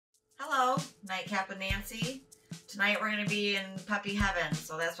Hello, NightCap with Nancy. Tonight we're going to be in puppy heaven,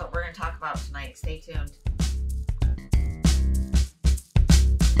 so that's what we're going to talk about tonight. Stay tuned.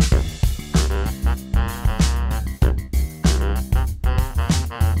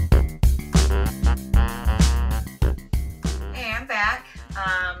 Hey, I'm back.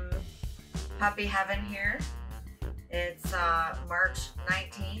 Puppy heaven here. It's March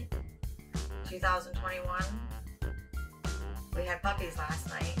 19th, 2021. We had puppies last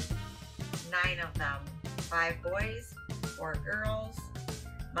night. 9 of them. 5 boys, 4 girls.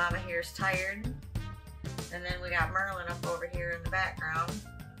 Mama here's tired. And then we got Merlin up over here in the background.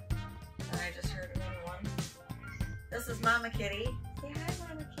 And I just heard another one. This is Mama Kitty. Say hi,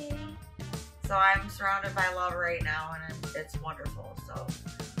 Mama Kitty. So I'm surrounded by love right now, and it's wonderful. So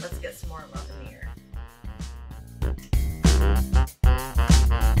let's get some more love in the air.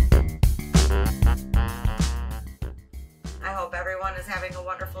 I hope everyone is having a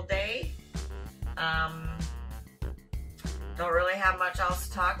wonderful day. Don't really have much else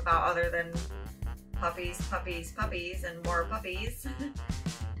to talk about other than puppies, puppies, puppies, and more puppies.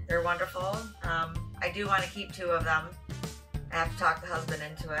 They're wonderful. I do want to keep 2 of them. I have to talk the husband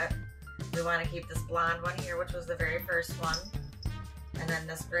into it. We want to keep this blonde one here, which was the very first one. And then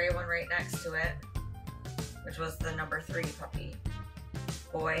this gray one right next to it, which was the number 3 puppy.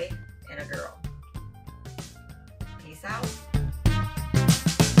 Boy and a girl. Peace out.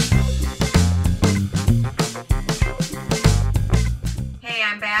 Hey,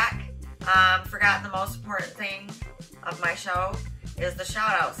 I'm back. Forgotten the most important thing of my show is the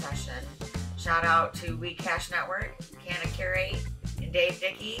shout out session. Shout out to We Cash Network, Canna Curate, and Dave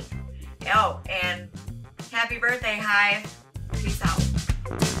Dickey. Oh, and happy birthday, Hive. Peace out.